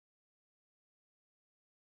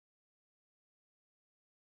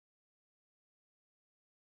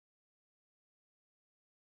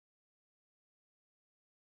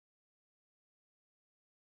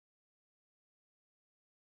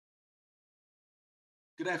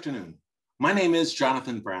Good afternoon. My name is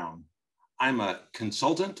Jonathan Brown. I'm a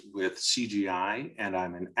consultant with CGI, and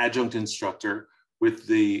I'm an adjunct instructor with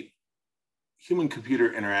the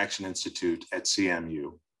Human-Computer Interaction Institute at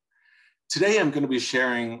CMU. Today, I'm going to be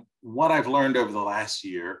sharing what I've learned over the last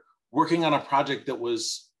year, working on a project that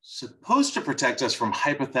was supposed to protect us from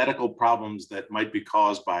hypothetical problems that might be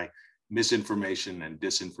caused by misinformation and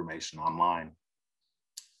disinformation online.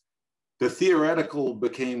 The theoretical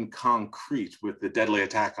became concrete with the deadly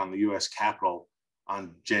attack on the US Capitol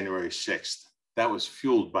on January 6th. That was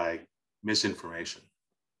fueled by misinformation.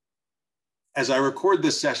 As I record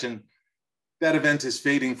this session, that event is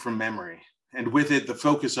fading from memory, and with it, the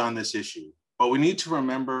focus on this issue. But we need to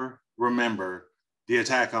remember the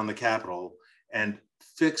attack on the Capitol and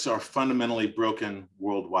fix our fundamentally broken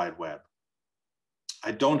World Wide Web.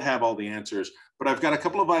 I don't have all the answers, but I've got a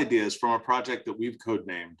couple of ideas from a project that we've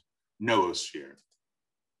codenamed Noosphere.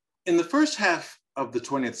 In the first half of the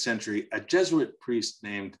 20th century, a Jesuit priest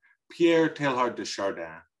named Pierre Teilhard de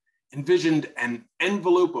Chardin envisioned an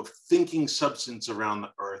envelope of thinking substance around the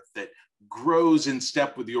earth that grows in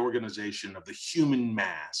step with the organization of the human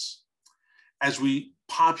mass. As we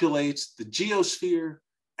populate the geosphere,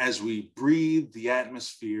 as we breathe the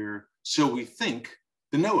atmosphere, so we think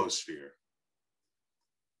the noosphere.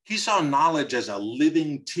 He saw knowledge as a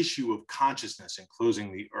living tissue of consciousness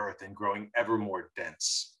enclosing the earth and growing ever more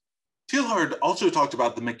dense. Teilhard also talked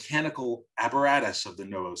about the mechanical apparatus of the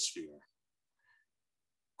noosphere.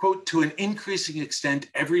 Quote, to an increasing extent,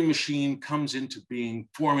 every machine comes into being,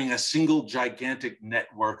 forming a single gigantic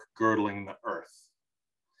network girdling the earth.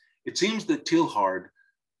 It seems that Teilhard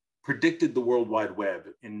predicted the World Wide Web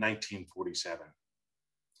in 1947.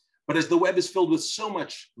 But as the web is filled with so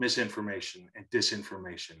much misinformation and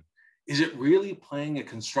disinformation, is it really playing a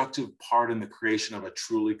constructive part in the creation of a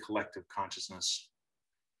truly collective consciousness?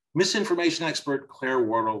 Misinformation expert Claire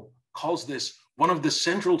Wardle calls this one of the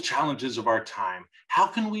central challenges of our time. How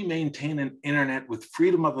can we maintain an internet with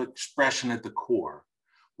freedom of expression at the core,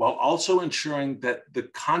 while also ensuring that the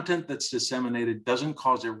content that's disseminated doesn't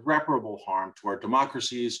cause irreparable harm to our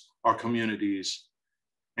democracies, our communities,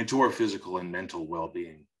 and to our physical and mental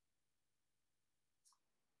well-being?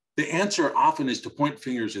 The answer often is to point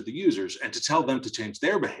fingers at the users and to tell them to change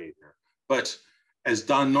their behavior. But as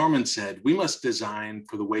Don Norman said, we must design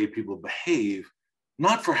for the way people behave,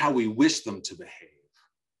 not for how we wish them to behave.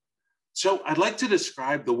 So I'd like to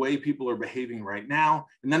describe the way people are behaving right now,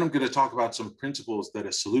 and then I'm going to talk about some principles that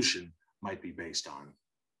a solution might be based on.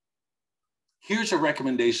 Here's a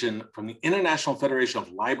recommendation from the International Federation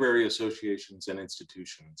of Library Associations and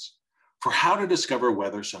Institutions for how to discover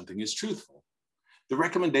whether something is truthful. The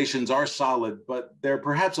recommendations are solid, but they're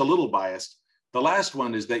perhaps a little biased. The last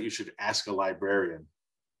one is that you should ask a librarian.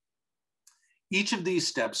 Each of these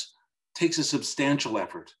steps takes a substantial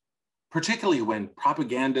effort, particularly when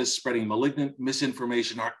propagandists spreading malignant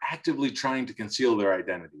misinformation are actively trying to conceal their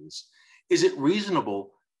identities. Is it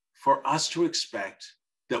reasonable for us to expect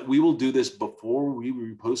that we will do this before we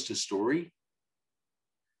repost a story?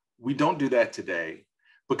 We don't do that today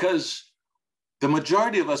because the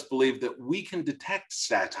majority of us believe that we can detect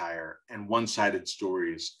satire and one-sided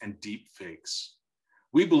stories and deep fakes.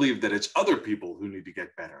 We believe that it's other people who need to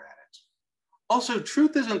get better at it. Also,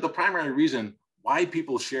 truth isn't the primary reason why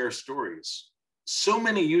people share stories. So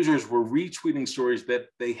many users were retweeting stories that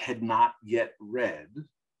they had not yet read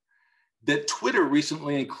that Twitter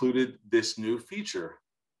recently included this new feature,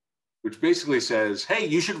 which basically says, hey,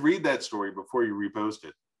 you should read that story before you repost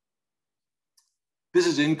it. This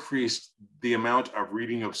has increased the amount of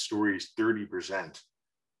reading of stories 30%.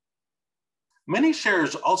 Many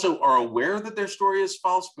sharers also are aware that their story is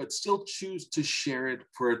false, but still choose to share it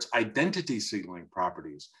for its identity signaling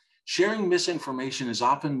properties. Sharing misinformation is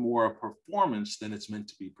often more a performance than it's meant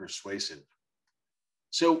to be persuasive.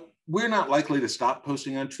 So we're not likely to stop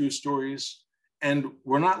posting untrue stories, and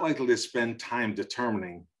we're not likely to spend time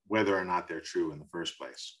determining whether or not they're true in the first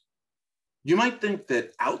place. You might think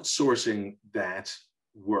that outsourcing that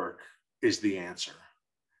work is the answer,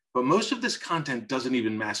 but most of this content doesn't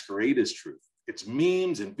even masquerade as truth. It's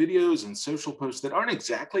memes and videos and social posts that aren't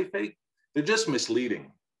exactly fake, they're just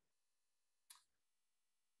misleading.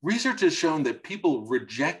 Research has shown that people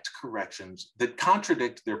reject corrections that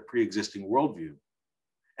contradict their pre-existing worldview.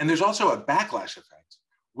 And there's also a backlash effect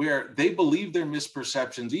where they believe their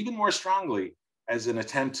misperceptions even more strongly as an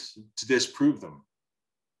attempt to disprove them.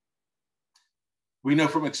 We know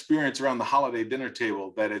from experience around the holiday dinner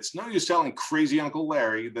table that it's no use telling crazy Uncle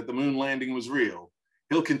Larry that the moon landing was real.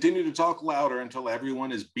 He'll continue to talk louder until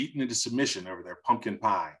everyone is beaten into submission over their pumpkin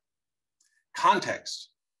pie.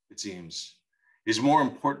 Context, it seems, is more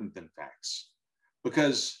important than facts.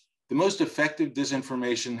 because the most effective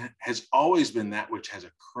disinformation has always been that which has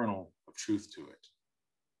a kernel of truth to it.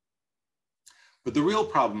 But the real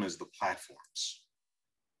problem is the platforms.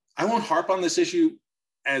 I won't harp on this issue,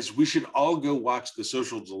 as we should all go watch The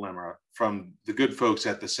Social Dilemma from the good folks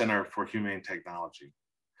at the Center for Humane Technology.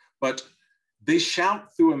 But they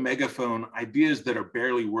shout through a megaphone ideas that are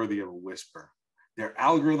barely worthy of a whisper. Their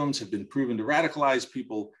algorithms have been proven to radicalize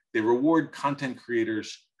people. They reward content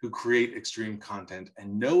creators who create extreme content,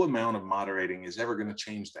 and no amount of moderating is ever going to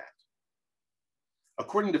change that.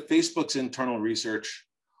 According to Facebook's internal research,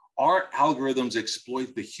 our algorithms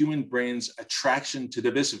exploit the human brain's attraction to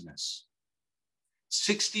divisiveness.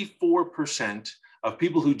 64% of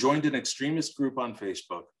people who joined an extremist group on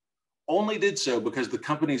Facebook only did so because the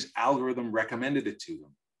company's algorithm recommended it to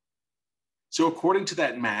them. So according to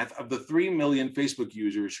that math, of the 3 million Facebook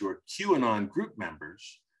users who are QAnon group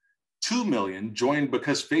members, 2 million joined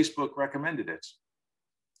because Facebook recommended it.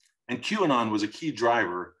 And QAnon was a key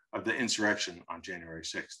driver of the insurrection on January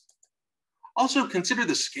 6th. Also, consider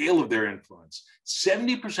the scale of their influence.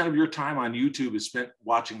 70% of your time on YouTube is spent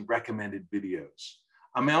watching recommended videos,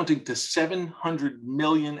 amounting to 700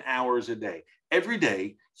 million hours a day. Every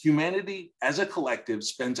day, humanity as a collective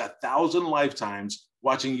spends 1,000 lifetimes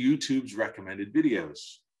watching YouTube's recommended videos.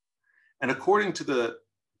 And according to the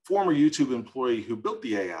former YouTube employee who built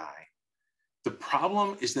the AI, the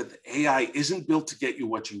problem is that the AI isn't built to get you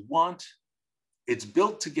what you want. It's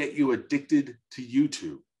built to get you addicted to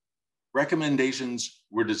YouTube. Recommendations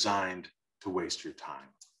were designed to waste your time.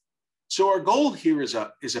 So our goal here is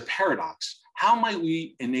a paradox. How might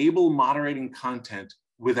we enable moderating content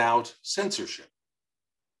without censorship?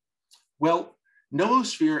 Well,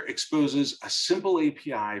 Noosphere exposes a simple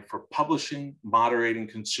API for publishing, moderating,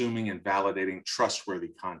 consuming, and validating trustworthy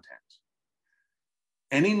content.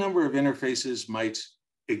 Any number of interfaces might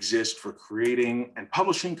exist for creating and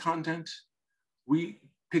publishing content. We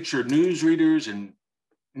picture news readers and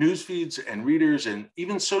news feeds and readers and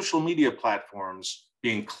even social media platforms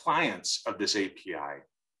being clients of this API.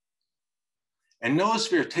 And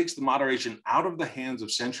Noosphere takes the moderation out of the hands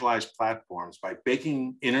of centralized platforms by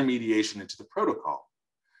baking intermediation into the protocol.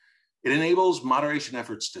 It enables moderation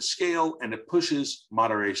efforts to scale, and it pushes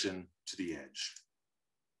moderation to the edge.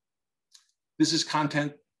 This is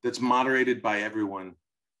content that's moderated by everyone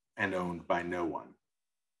and owned by no one.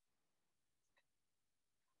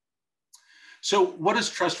 So what does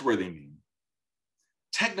trustworthy mean?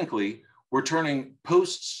 Technically, we're turning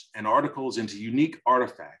posts and articles into unique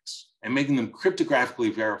artifacts and making them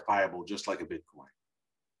cryptographically verifiable, just like a Bitcoin.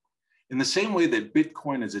 In the same way that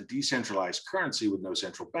Bitcoin is a decentralized currency with no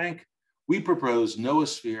central bank, we propose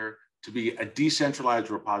Noosphere to be a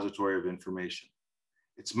decentralized repository of information.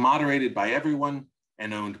 It's moderated by everyone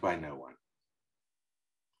and owned by no one.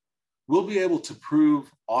 We'll be able to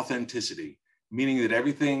prove authenticity, meaning that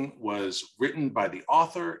everything was written by the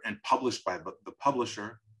author and published by the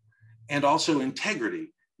publisher, and also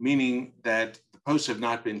integrity, meaning that the posts have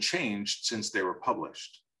not been changed since they were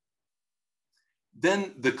published.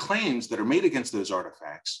 Then the claims that are made against those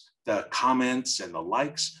artifacts, the comments and the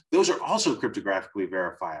likes, those are also cryptographically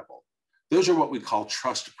verifiable. Those are what we call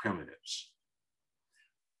trust primitives.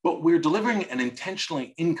 But we're delivering an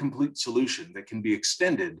intentionally incomplete solution that can be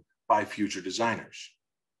extended by future designers.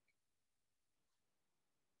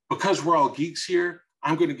 Because we're all geeks here,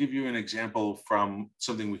 I'm going to give you an example from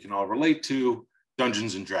something we can all relate to,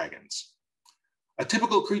 Dungeons and Dragons. A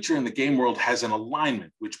typical creature in the game world has an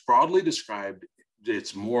alignment which broadly describes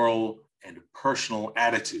its moral and personal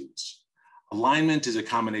attitudes. Alignment is a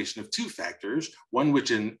combination of two factors, one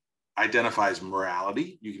which identifies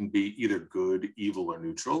morality, you can be either good, evil, or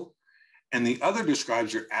neutral, and the other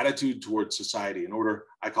describes your attitude towards society. In order,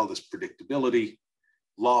 I call this predictability,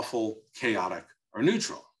 lawful, chaotic, or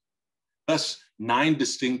neutral. Thus, 9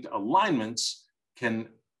 distinct alignments can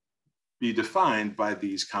be defined by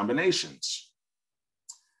these combinations.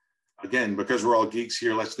 Again, because we're all geeks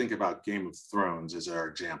here, let's think about Game of Thrones as our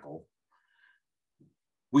example.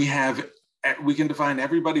 We can define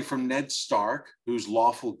everybody from Ned Stark, who's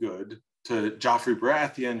lawful good, to Joffrey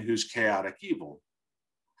Baratheon, who's chaotic evil.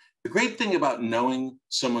 The great thing about knowing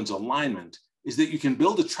someone's alignment is that you can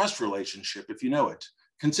build a trust relationship if you know it.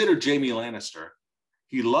 Consider Jaime Lannister.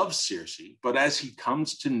 He loves Cersei, but as he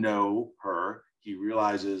comes to know her, he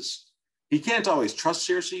realizes he can't always trust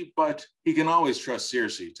Cersei, but he can always trust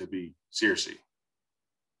Cersei to be Cersei.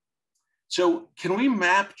 So can we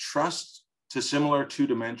map trust to similar 2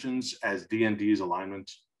 dimensions as D&D's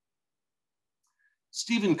alignment?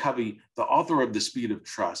 Stephen Covey, the author of The Speed of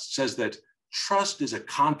Trust, says that trust is a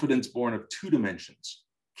confidence born of 2 dimensions,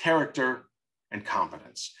 character and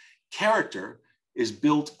competence. Character is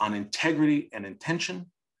built on integrity and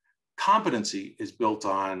intention. Competency is built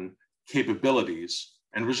on capabilities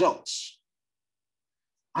and results.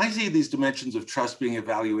 I see these dimensions of trust being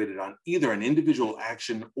evaluated on either an individual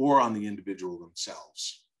action or on the individual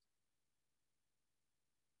themselves.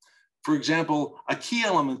 For example, a key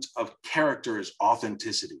element of character is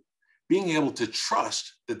authenticity, being able to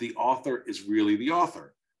trust that the author is really the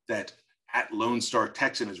author, that at Lone Star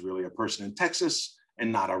Texan is really a person in Texas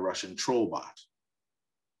and not a Russian troll bot.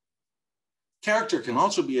 Character can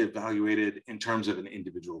also be evaluated in terms of an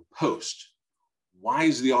individual post. Why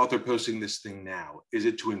is the author posting this thing now? Is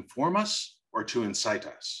it to inform us or to incite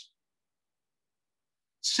us?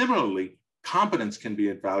 Similarly, competence can be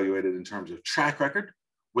evaluated in terms of track record.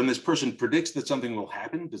 When this person predicts that something will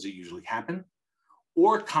happen, does it usually happen?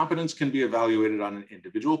 Or competence can be evaluated on an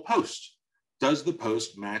individual post. Does the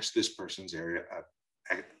post match this person's area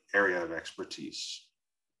of expertise?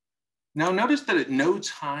 Now notice that at no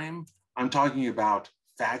time I'm talking about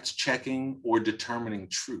fact checking or determining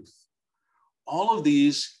truth. All of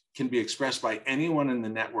these can be expressed by anyone in the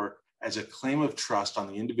network as a claim of trust on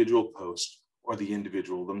the individual post or the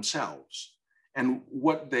individual themselves. And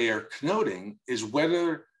what they are connoting is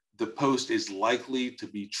whether the post is likely to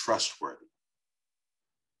be trustworthy.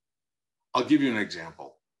 I'll give you an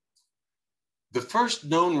example. The first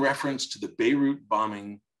known reference to the Beirut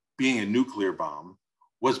bombing being a nuclear bomb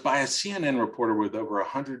was by a CNN reporter with over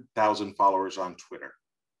 100,000 followers on Twitter.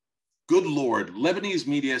 Good Lord, Lebanese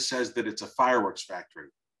media says that it's a fireworks factory.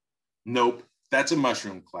 Nope, that's a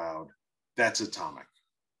mushroom cloud. That's atomic.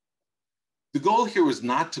 The goal here was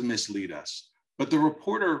not to mislead us, but the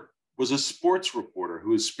reporter was a sports reporter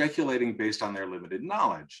who was speculating based on their limited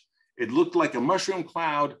knowledge. It looked like a mushroom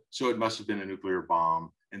cloud, so it must have been a nuclear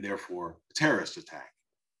bomb and therefore a terrorist attack.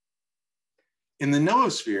 In the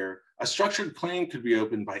noosphere, a structured claim could be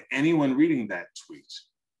opened by anyone reading that tweet.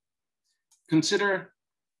 Consider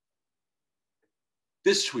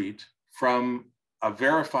this tweet from a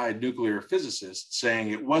verified nuclear physicist saying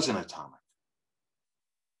it wasn't atomic.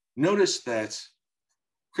 Notice that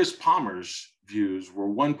Chris Palmer's views were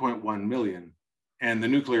 1.1 million and the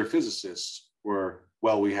nuclear physicists were,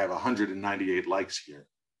 well, we have 198 likes here.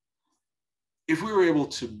 If we were able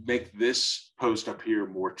to make this post appear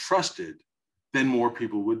more trusted, then more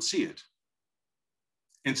people would see it.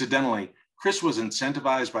 Incidentally, Chris was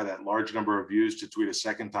incentivized by that large number of views to tweet a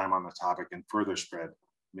second time on the topic and further spread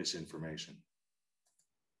misinformation.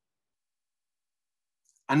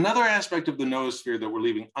 Another aspect of the noosphere that we're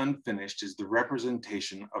leaving unfinished is the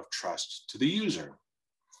representation of trust to the user.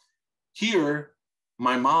 Here,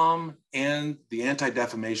 my mom and the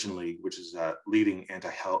Anti-Defamation League, which is a leading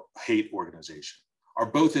anti-hate organization, are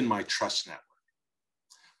both in my trust network.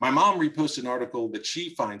 My mom reposted an article that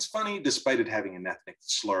she finds funny despite it having an ethnic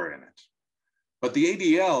slur in it. But the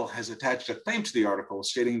ADL has attached a claim to the article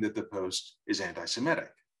stating that the post is anti-Semitic.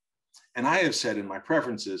 And I have said in my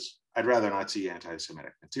preferences, I'd rather not see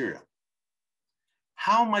anti-Semitic material.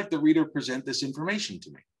 How might the reader present this information to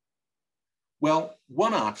me? Well,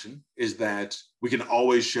 one option is that we can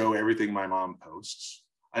always show everything my mom posts.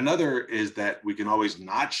 Another is that we can always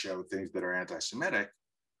not show things that are anti-Semitic.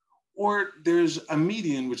 Or there's a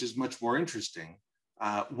median, which is much more interesting,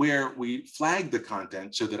 where we flag the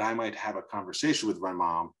content so that I might have a conversation with my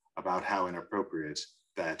mom about how inappropriate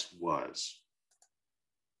that was.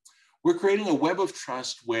 We're creating a web of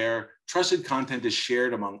trust where trusted content is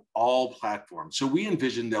shared among all platforms. So we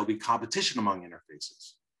envision there'll be competition among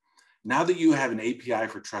interfaces. Now that you have an API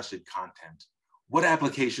for trusted content, what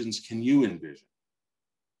applications can you envision?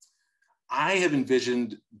 I have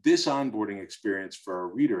envisioned this onboarding experience for a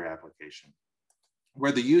reader application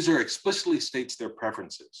where the user explicitly states their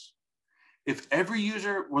preferences. If every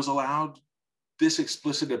user was allowed this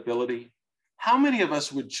explicit ability, how many of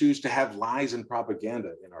us would choose to have lies and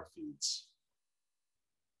propaganda in our feeds?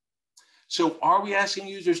 So are we asking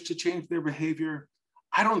users to change their behavior?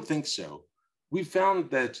 I don't think so. We've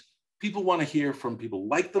found that people want to hear from people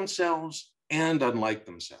like themselves and unlike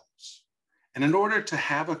themselves. And in order to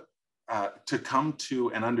have to come to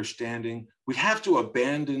an understanding, we have to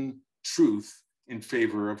abandon truth in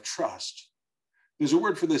favor of trust. There's a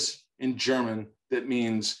word for this in German that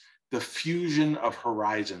means the fusion of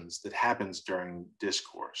horizons that happens during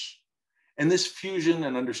discourse. And this fusion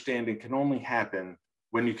and understanding can only happen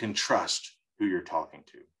when you can trust who you're talking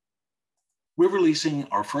to. We're releasing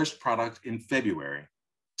our first product in February.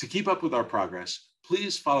 To keep up with our progress,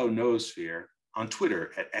 please follow Noosphere on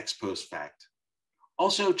Twitter at @expostfact.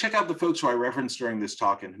 Also, check out the folks who I referenced during this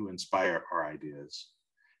talk and who inspire our ideas.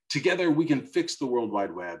 Together, we can fix the World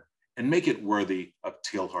Wide Web and make it worthy of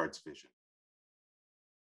Teilhard's vision.